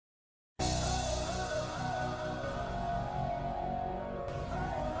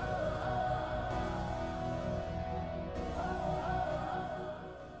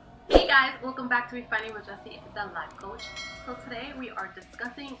welcome back to Refining with Jessie, the life coach. So today we are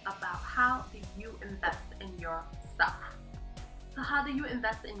discussing about how do you invest in yourself. So how do you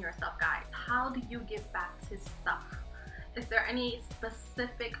invest in yourself, guys? How do you give back to self? Is there any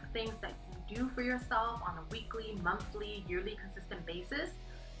specific things that you do for yourself on a weekly, monthly, yearly, consistent basis?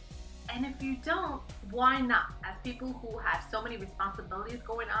 And if you don't, why not? As people who have so many responsibilities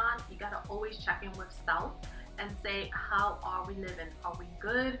going on, you gotta always check in with self and say, how are we living? Are we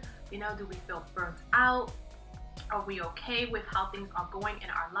good? You know, do we feel burnt out? Are we okay with how things are going in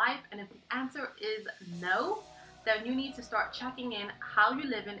our life? And if the answer is no, then you need to start checking in how you're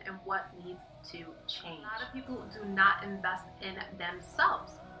living and what needs to change. A lot of people do not invest in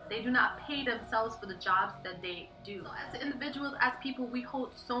themselves. They do not pay themselves for the jobs that they do. So as individuals, as people, we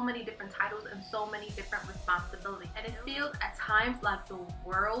hold so many different titles and so many different responsibilities. And it feels at times like the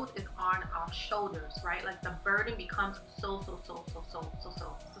world is on our shoulders, right? Like the burden becomes so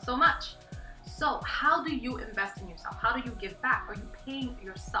much. So how do you invest in yourself? How do you give back? Are you paying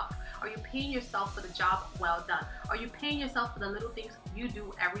yourself? Are you paying yourself for the job well done? Are you paying yourself for the little things you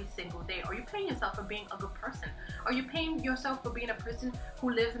do every single day? Are you paying yourself for being a good person? Are you paying yourself for being a person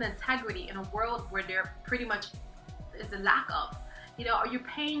who lives in integrity in a world where there pretty much is a lack of? You know, are you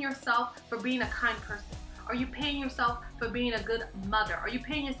paying yourself for being a kind person? Are you paying yourself for being a good mother? Are you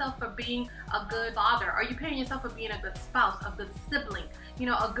paying yourself for being a good father? Are you paying yourself for being a good spouse, a good sibling, you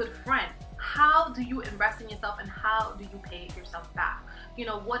know, a good friend? How do you invest in yourself and how do you pay yourself back? You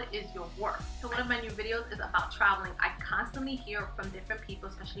know, what is your worth? So one of my new videos is about traveling. I constantly hear from different people,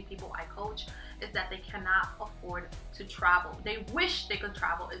 especially people I coach, is that they cannot afford to travel. They wish they could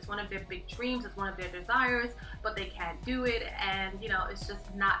travel. It's one of their big dreams. It's one of their desires, but they can't do it. And, you know, it's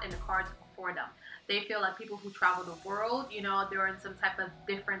just not in the cards for them. They feel like people who travel the world, you know, they're in some type of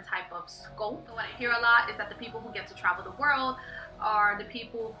different type of scope. So what I hear a lot is that the people who get to travel the world are the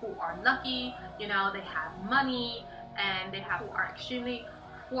people who are lucky, you know, they have money and who are extremely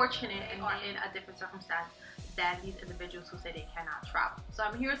fortunate and are in a different circumstance than these individuals who say they cannot travel. So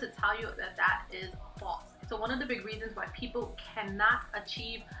I'm here to tell you that that is false. So one of the big reasons why people cannot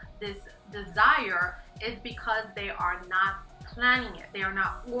achieve this desire is because they are not planning it. They are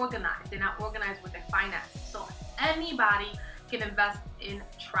not organized. They're not organized with their finances. So anybody can invest in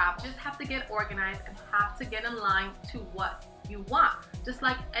travel. You just have to get organized and have to get in line to what you want, just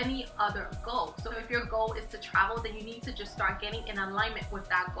like any other goal. So if your goal is to travel, then you need to just start getting in alignment with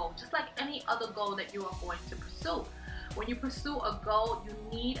that goal, just like any other goal that you are going to pursue. When you pursue a goal,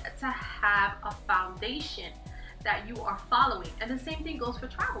 you need to have a foundation that you are following, and the same thing goes for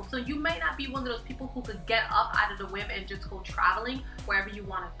travel. So you may not be one of those people who could get up out of the whim and just go traveling wherever you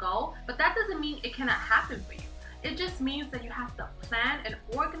want to go, but that doesn't mean it cannot happen for you. It just means that you have to plan and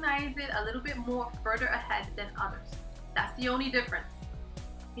organize it a little bit more further ahead than others. That's the only difference.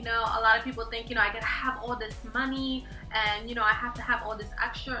 You know, a lot of people think, you know, I gotta have all this money and, you know, I have to have all this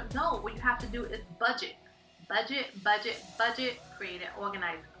extra. No, what you have to do is budget. Budget, create an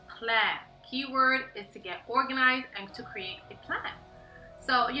organized plan. Keyword is to get organized and to create a plan.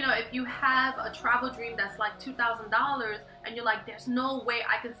 So, you know, if you have a travel dream that's like $2,000 and you're like, there's no way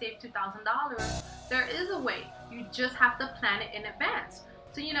I can save $2,000, there is a way. You just have to plan it in advance.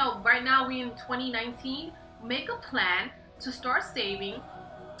 So, you know, right now we in 2019, make a plan to start saving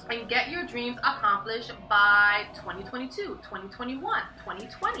and get your dreams accomplished by 2022, 2021,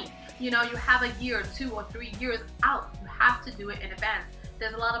 2020. You know, you have a year, 2 or 3 years out. You have to do it in advance.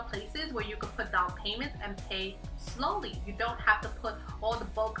 There's a lot of places where you can put down payments and pay slowly. You don't have to put all the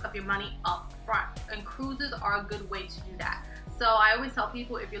bulk of your money up front. And cruises are a good way to do that. So I always tell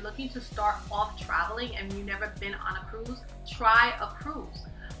people, if you're looking to start off traveling and you've never been on a cruise, try a cruise.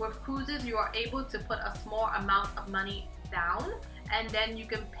 With cruises, you are able to put a small amount of money down and then you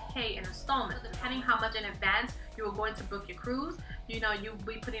can pay in installments. Depending how much in advance you are going to book your cruise, you know, you'll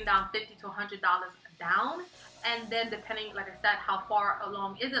be putting down $50 to $100 down. And then depending, like I said, how far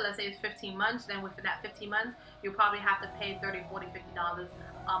along is it? Let's say it's 15 months, then within that 15 months, you'll probably have to pay $30, $40, $50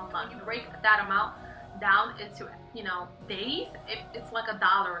 a month. You break that amount down into, you know, days, it's like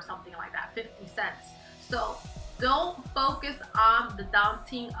 $1 or something like that, 50 cents. So don't focus on the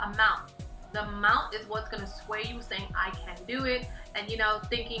daunting amount. The amount is what's going to sway you saying, I can do it, and, you know,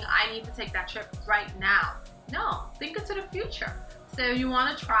 thinking I need to take that trip right now. No, think into the future. So you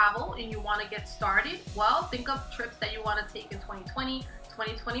want to travel and you want to get started, well, think of trips that you want to take in 2020,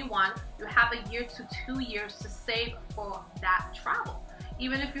 2021. You have a year to 2 years to save for that travel.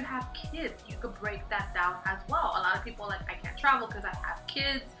 Even if you have kids, you could break that down as well. A lot of people are like, I can't travel because I have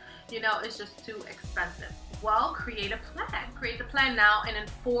kids. You know, it's just too expensive. Well, create a plan. Create the plan now, and in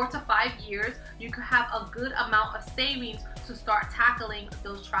 4 to 5 years, you could have a good amount of savings to start tackling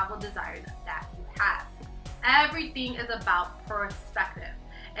those travel desires that you have. Everything is about perspective,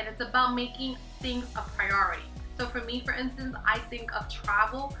 and it's about making things a priority. So for me, for instance, I think of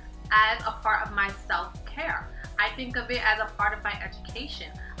travel as a part of my self-care. I think of it as a part of my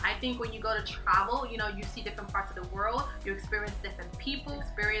education. I think when you go to travel, you know, you see different parts of the world, you experience different people,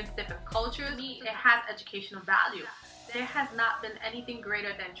 experience different cultures. It has educational value. There has not been anything greater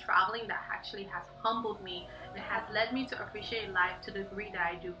than traveling that actually has humbled me. It has led me to appreciate life to the degree that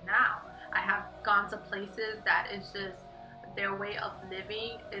I do now. I have gone to places that is just, their way of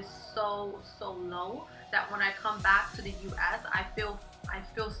living is so low that when I come back to the US, I feel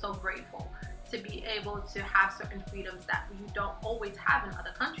so grateful to be able to have certain freedoms that you don't always have in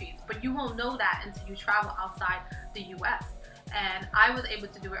other countries. But you won't know that until you travel outside the US. And I was able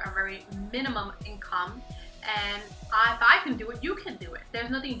to do it at a very minimum income. And if I can do it, you can do it. There's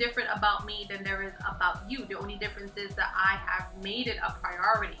nothing different about me than there is about you. The only difference is that I have made it a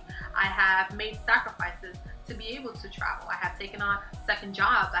priority. I have made sacrifices to be able to travel. I have taken on second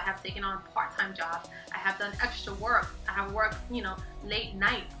jobs. I have taken on part-time jobs. I have done extra work. I have worked, you know, late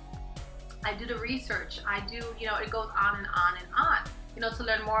nights. I do the research. I do, you know, it goes on and on and on. You know, to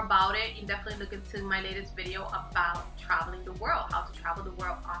learn more about it, you definitely look into my latest video about traveling the world, how to travel the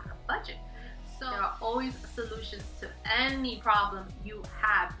world on a budget. So there are always solutions to any problem you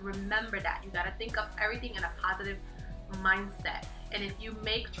have. Remember that. You got to think of everything in a positive mindset. And if you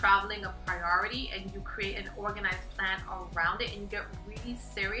make traveling a priority and you create an organized plan around it and you get really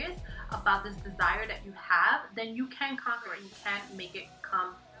serious about this desire that you have, then you can conquer it. You can make it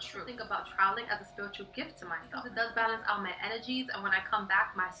come true. Think about traveling as a spiritual gift to myself. It does balance out my energies, and when I come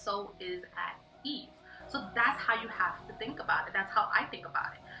back, my soul is at ease. So that's how you have to think about it. That's how I think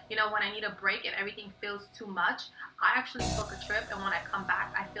about it. You know, when I need a break and everything feels too much, I actually book a trip, and when I come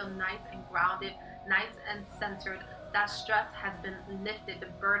back, I feel nice and grounded, nice and centered. That stress has been lifted. The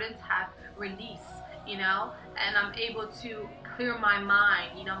burdens have released, you know, and I'm able to clear my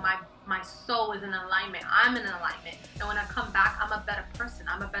mind. You know, my soul is in alignment. I'm in alignment. And when I come back, I'm a better person.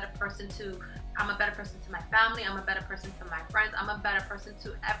 I'm a better person to my family. I'm a better person to my friends. I'm a better person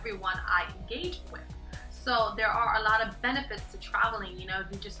to everyone I engage with. So there are a lot of benefits to traveling. You know, if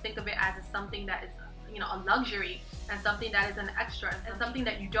you just think of it as something that is, you know, a luxury and something that is an extra and something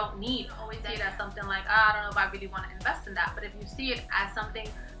that you don't need. Always see it as something like, oh, I don't know if I really want to invest in that. But if you see it as something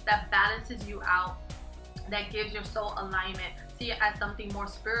that balances you out, that gives your soul alignment, see it as something more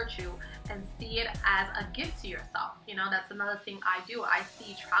spiritual, and see it as a gift to yourself. You know, that's another thing I do. I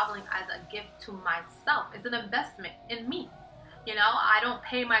see traveling as a gift to myself. It's an investment in me. You know, I don't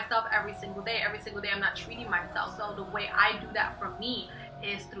pay myself every single day. Every single day I'm not treating myself. So the way I do that for me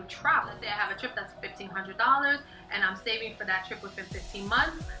is through travel. Let's say I have a trip that's $1,500 and I'm saving for that trip within 15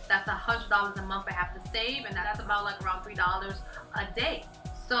 months. That's $100 a month I have to save, and that's about like around $3 a day.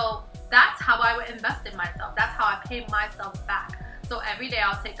 So that's how I would invest in myself. That's how I pay myself back. So every day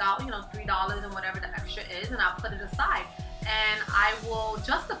I'll take out, you know, $3 and whatever the extra is, and I'll put it aside. And I will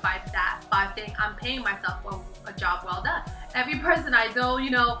justify that by saying I'm paying myself for a job well done. Every person I do,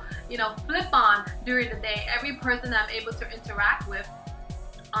 you know, flip on during the day, every person I'm able to interact with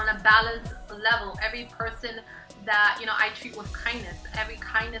on a balanced level, every person that, you know, I treat with kindness, every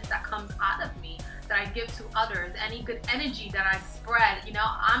kindness that comes out of me that I give to others, any good energy that I spread, you know,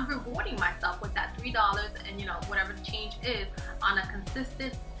 I'm rewarding myself with that $3 and, you know, whatever the change is on a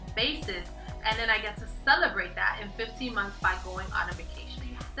consistent basis. And then I get to celebrate that in 15 months by going on a vacation.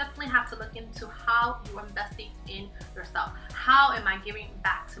 You definitely have to look into how you're investing in yourself. How am I giving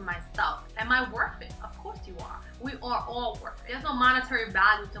back to myself? Am I worth it? Of course you are. We are all worth it. There's no monetary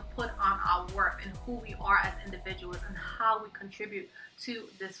value to put on our worth and who we are as individuals and how we contribute to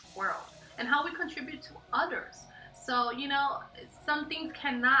this world and how we contribute to others. So, you know, some things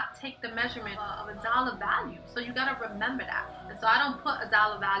cannot take the measurement of a dollar value. So you got to remember that. And so I don't put a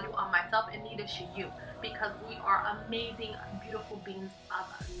dollar value on myself, and neither should you, because we are amazing, beautiful beings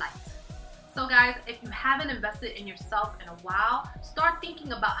of light. So guys, if you haven't invested in yourself in a while, start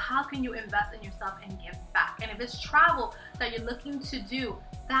thinking about how can you invest in yourself and give back. And if it's travel that you're looking to do,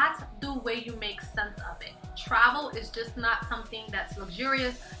 that's the way you make sense of it. Travel is just not something that's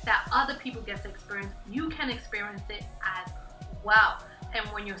luxurious that other people get to experience. You can experience it as well. And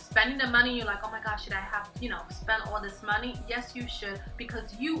when you're spending the money, you're like, oh my gosh, should I have, you know, spend all this money? Yes, you should,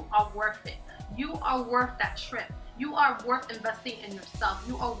 because you are worth it. You are worth that trip. You are worth investing in yourself.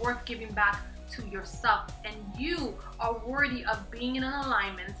 You are worth giving back to yourself. And you are worthy of being in an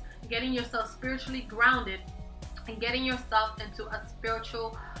alignment, getting yourself spiritually grounded, and getting yourself into a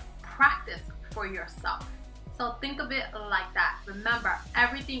spiritual practice for yourself. So think of it like that. Remember,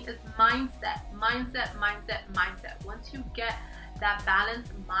 everything is mindset, mindset, mindset, mindset. Once you get that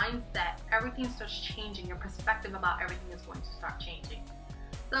balanced mindset, everything starts changing. Your perspective about everything is going to start changing.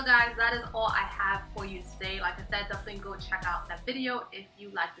 So guys, that is all I have for you today. Like I said, definitely go check out that video. If you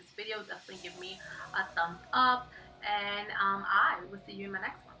like this video, definitely give me a thumbs up. And I will see you in my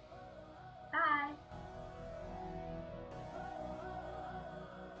next one. Bye.